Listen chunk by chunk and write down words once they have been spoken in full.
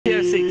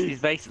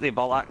basically a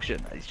bolt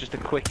action. It's just a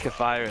quicker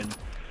firing.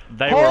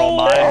 They were all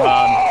mine,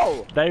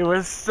 man. They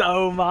were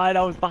so mine.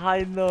 I was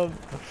behind them.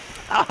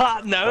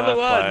 No, they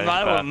weren't.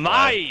 They were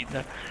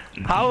mine.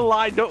 How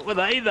lined up were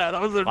they there?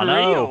 That was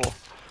unreal.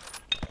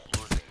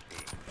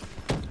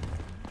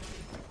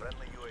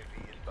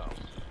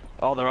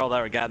 Oh, they're all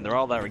there again. They're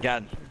all there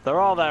again. They're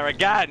all there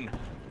again.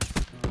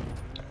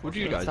 Would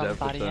you guys ever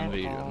turn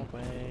vegan?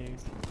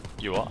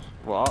 You what?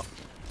 What?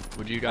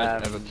 Would you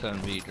guys ever turn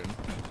vegan?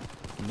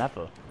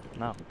 Never.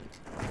 No.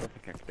 I don't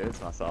think I could do it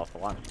to myself. I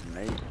want to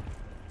meat.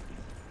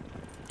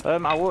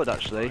 I would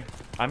actually.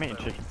 I'm eating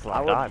chicken till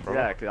I die, bro.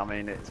 Yeah, because I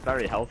mean it's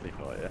very healthy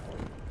for you.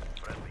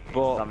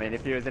 But I mean,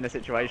 if you was in a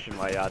situation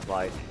where you had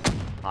like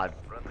high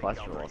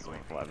cholesterol or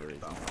something for whatever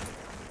reason.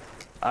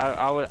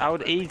 I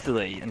would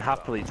easily and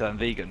happily turn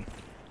vegan.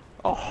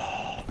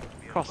 Oh,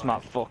 cross my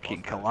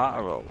fucking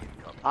collateral.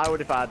 I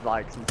would if I had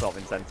like some sort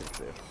of incentive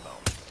to.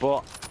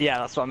 But yeah,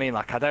 that's what I mean.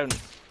 Like I don't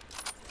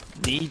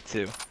need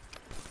to.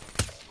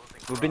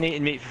 We've been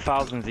eating meat for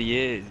thousands of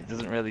years. It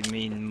doesn't really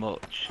mean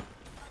much.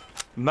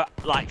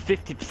 Like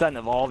 50%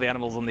 of all the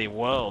animals in the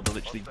world are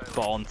literally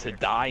born to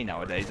die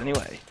nowadays.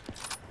 Anyway.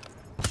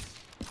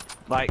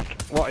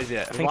 Like, what is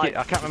it? I think like,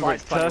 I can't remember.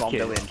 Like it's 21 turkeys.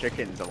 billion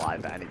chickens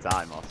alive at any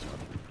time or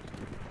something.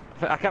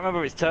 I can't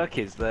remember. It's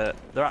turkeys. They're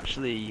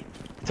actually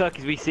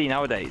turkeys we see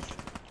nowadays.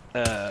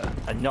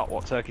 Are not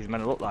what turkeys are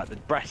meant to look like. The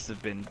breasts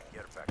have been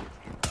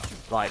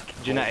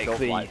like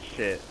genetically like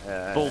shit.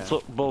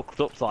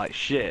 bulked up like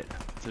shit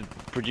to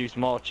produce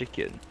more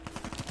chicken.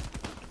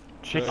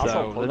 Chicken.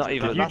 So they're not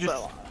even.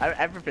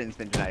 Everything's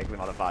been genetically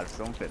modified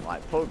for something.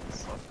 Like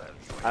pugs,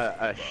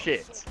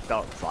 shit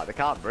dogs. Like they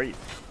can't breathe.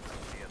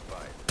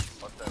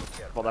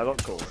 But they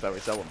look cool, so we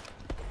sell them.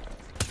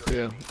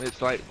 Yeah,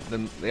 it's like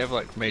they have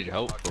like major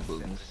health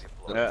problems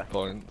at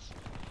points.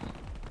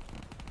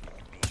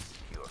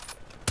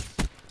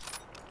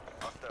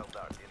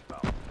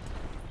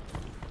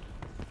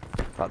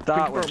 That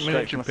dart went Think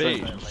straight about from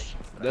miniature the pigs.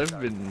 They've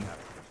been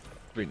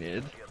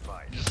bred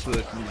just so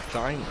they can be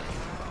tiny.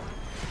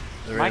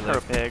 Micro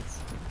pigs.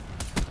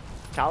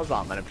 Cows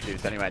aren't meant to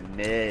produce anywhere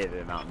near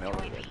the amount of milk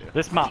that they do.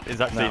 This map is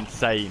actually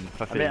insane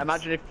for feeds. I mean,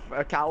 imagine if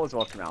a cow was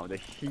walking around with a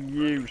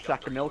huge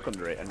sack of milk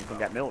under it and you can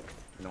get milk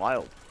in the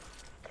wild.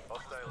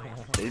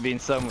 There's been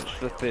so much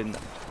flipping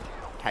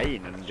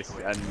pain and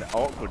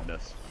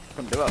awkwardness.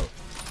 Couldn't do it.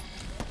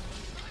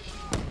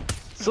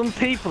 Some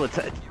people are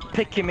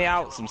picking me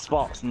out some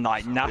spots and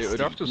like nasty. It would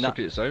have to suck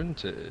its own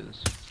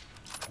tears.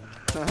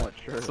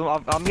 True. So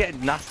I'm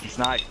getting nasty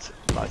sniped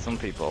by some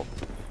people.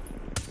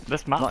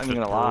 This map's Not even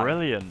gonna lie.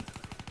 brilliant.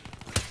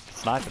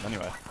 Sniping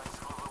anyway.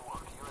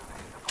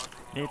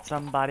 Need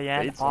somebody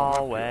and Need someone.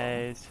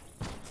 always.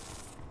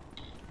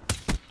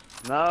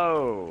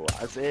 No,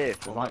 as if.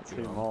 There's Well, like knock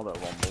you two on. more that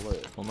are one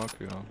bullet. I'll knock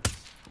you on.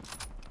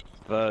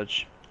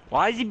 Verge.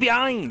 Why is he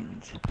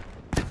behind?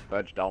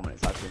 Verge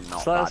dominance actually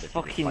not So bad that's if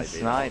you fucking play B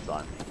the whole snipe.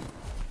 time.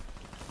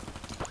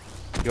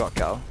 You what,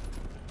 Cal?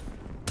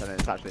 Then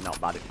it's actually not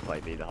bad if you play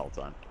B the whole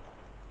time.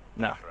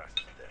 No.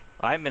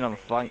 I haven't been on the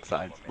flank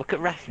side. Look at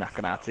Refnak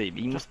on our team.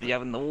 He must be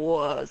having the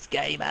worst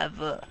game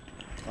ever.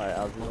 Wait,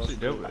 how's What's he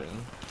doing?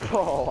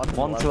 Oh,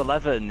 1 to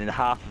 11 in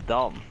half of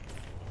Dom.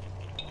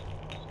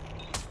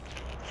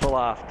 Full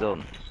half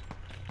done.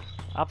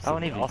 I don't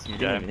Absolutely even, awesome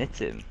didn't game. even hit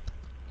him.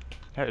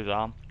 Hit his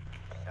arm.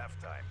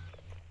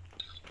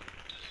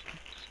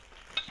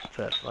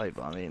 Fair play,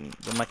 but I mean,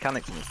 the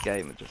mechanics in this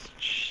game are just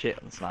shit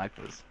on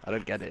snipers. I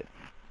don't get it.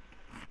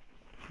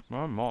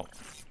 No more.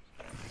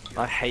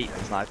 I hate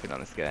the sniping on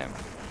this game.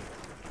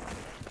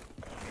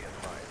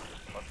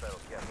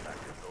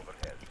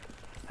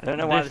 I don't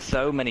know why there's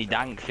so many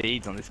dank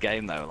feeds on this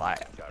game though,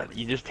 like,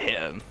 you just hit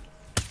them.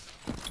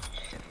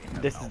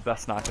 This is the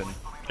best sniping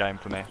game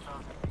for me.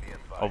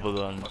 Other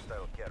than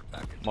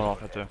Modern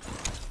Warfare 2.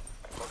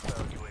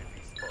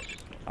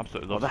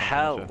 Absolutely What love the Sniping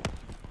hell? 2.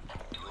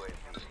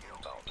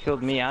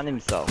 Killed me and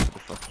himself. The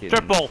fucking...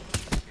 Triple!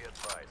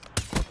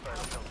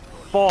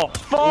 4!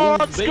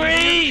 4 on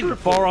screen!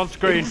 4 on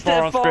screen, Instant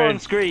 4 on 4 screen. on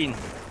screen.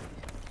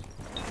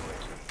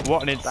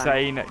 What an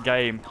insane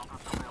game.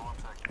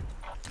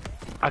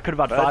 I could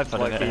have had 5 if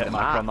I didn't hit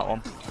Micro on that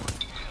one.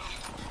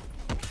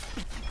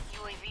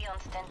 UAV on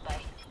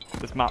standby.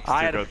 This map's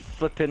I too had a good.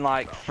 flipping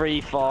like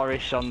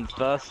 3-4-ish on the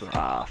first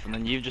half, and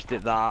then you just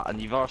did that,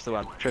 and you've also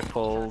had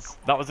triples.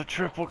 That was a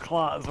triple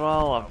clat as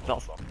well.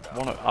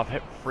 I've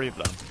hit 3 of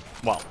them.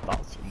 Well,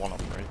 that's 1 of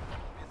 3.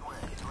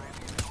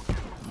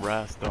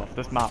 Rare stuff.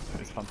 This map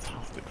is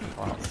fantastic for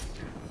class.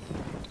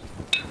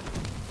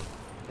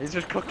 He's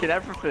just cooking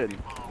everything.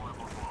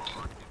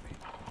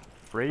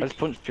 3? I just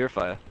punched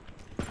Purifier.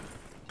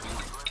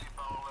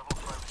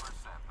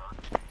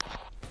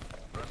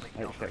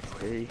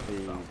 HXP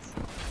feeds.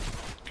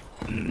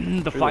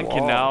 They're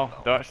flanking now.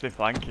 They're actually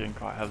flanking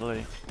quite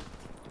heavily.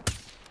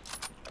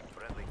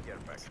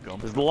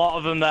 There's a lot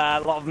of them there,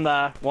 a lot of them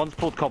there. One's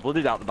pulled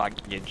cold-blooded out the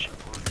baggage.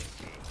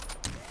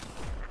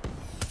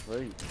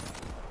 Sweet.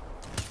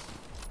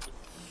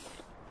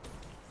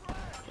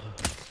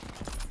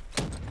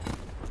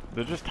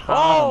 They're just hard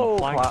on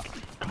the Oh, flank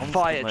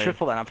fire constantly.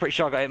 triple then. I'm pretty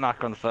sure I got hit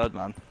marker on the third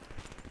man.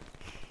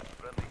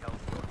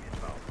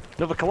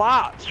 Another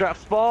collapse, straight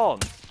off spawn.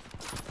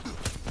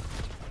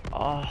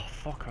 Oh,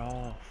 fuck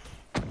off.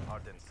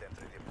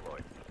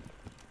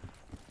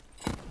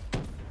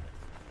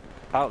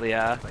 Out the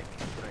air.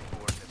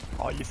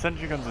 Oh, your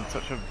sentry gun's in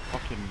such a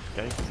fucking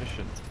gay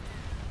position.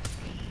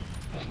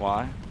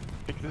 Why?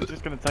 Because it's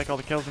just gonna take all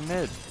the kills in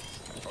mid.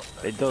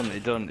 It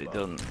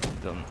done.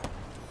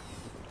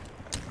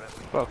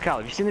 Well, Cal,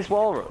 have you seen this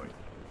wall run?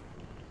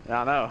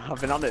 Yeah, I know. I've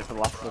been on it for the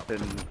last flipping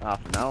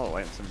half an hour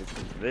waiting for somebody to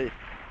come to me.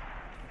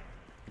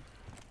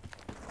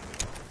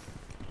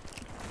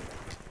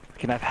 We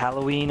can have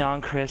Halloween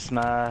on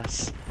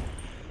Christmas.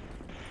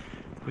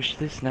 Wish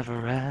this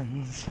never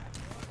ends.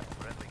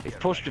 He's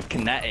pushed with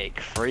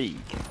kinetic freak.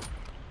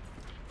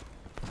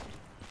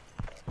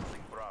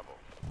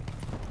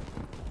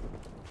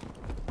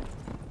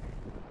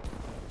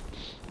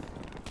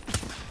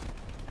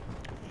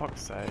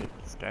 Fuck's sake,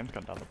 this game's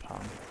gone down the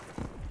pan.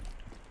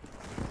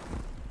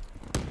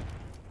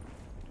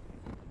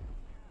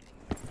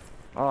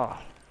 Oh.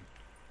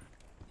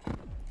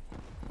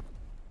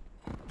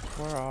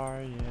 Where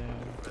are you?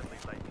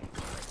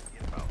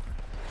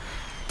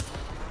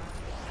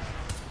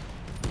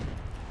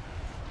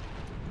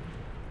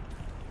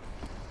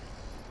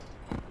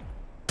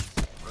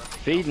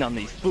 Feeding on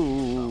these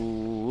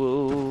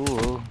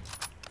fools.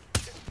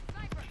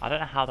 I don't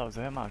know how that was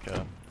a hit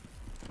marker.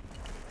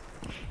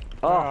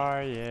 Oh. Where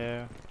are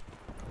you?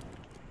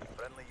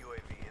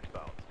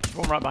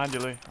 One right behind you,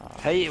 Lee.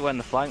 Oh, Hate it when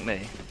they flank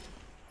me.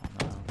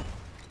 no.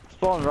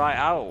 Spawn right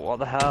out, what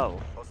the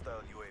hell?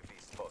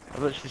 I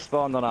literally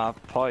spawned on our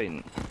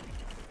point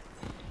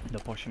They're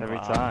pushing every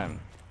right out. time.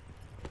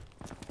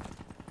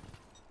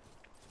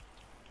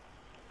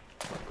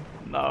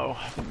 No,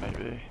 I think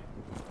maybe.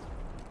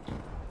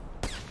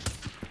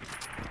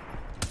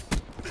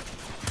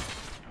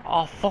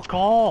 Oh, fuck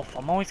off!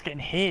 I'm always getting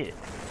hit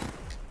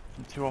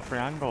from 2 or 3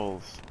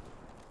 angles.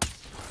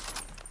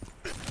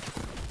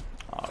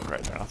 Oh,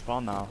 great, they're gonna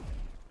spawn now.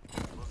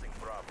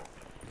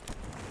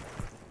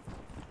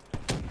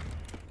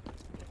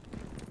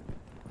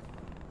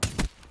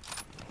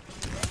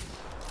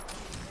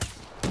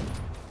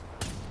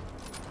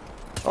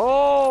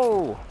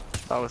 Oh!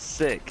 That was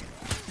sick.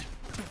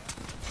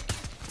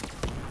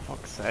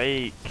 Fuck's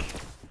sake.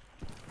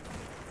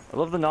 I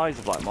love the noise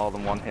of like more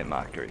than one hit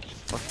marker, it's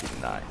just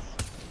fucking nice.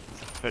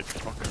 It's a thick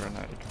fucking run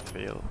that you can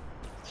feel.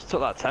 Just took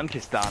that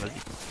Tempest down as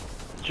he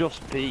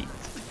just peaked.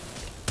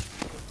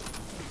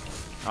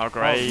 Oh, Oh,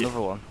 great.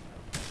 another one.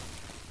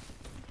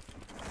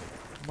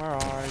 Where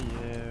are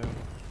you?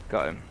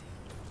 Got him.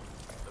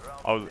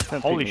 Oh,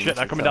 Don't holy think shit,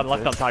 they're it's coming down the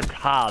left hand side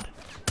hard.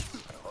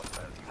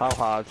 How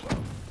hard?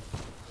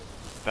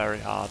 Very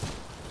hard.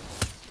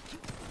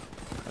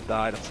 I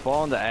died. I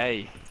spawned at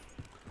A.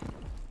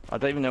 I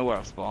don't even know where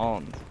I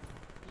spawned.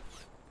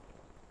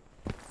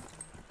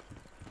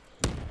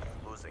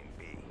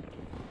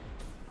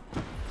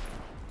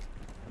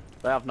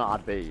 They have not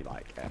had B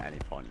like at any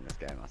point in this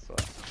game, I swear.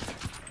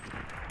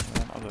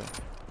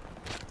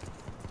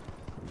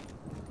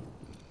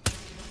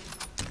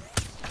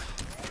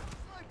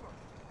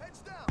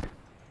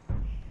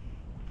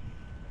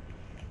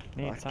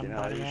 Need Fucking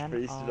hell, somebody you just and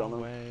feasted on 'em.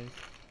 always.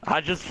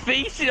 I just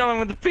feasted on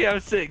him with the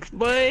PO6,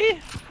 boy!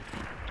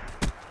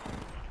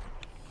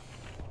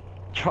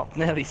 Dropped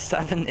nearly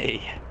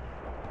 70.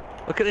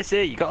 Look at this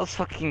here, you got us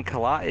fucking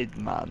collided,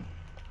 man.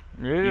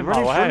 You're You in run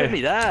in my front of way.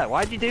 me there,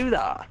 why'd you do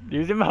that? You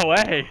was in my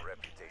way.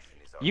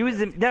 You was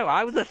in, no,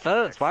 I was the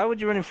first, why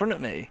would you run in front of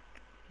me?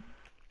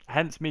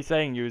 Hence me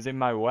saying you was in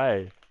my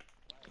way.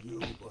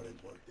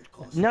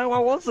 No, I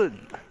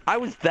wasn't. I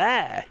was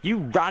there. You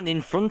ran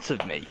in front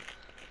of me.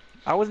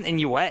 I wasn't in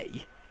your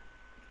way.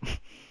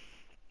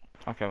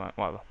 Okay, mate,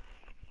 whatever.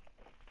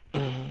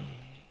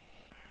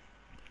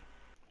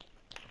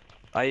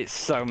 I ate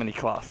so many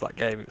class that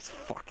game, it was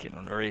fucking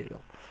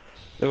unreal.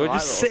 They were Right,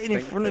 just little sitting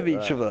in stink front of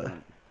pit each there, other. isn't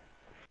it?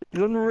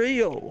 It's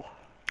unreal.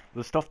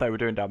 The stuff they were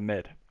doing down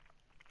mid.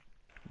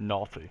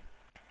 Naughty.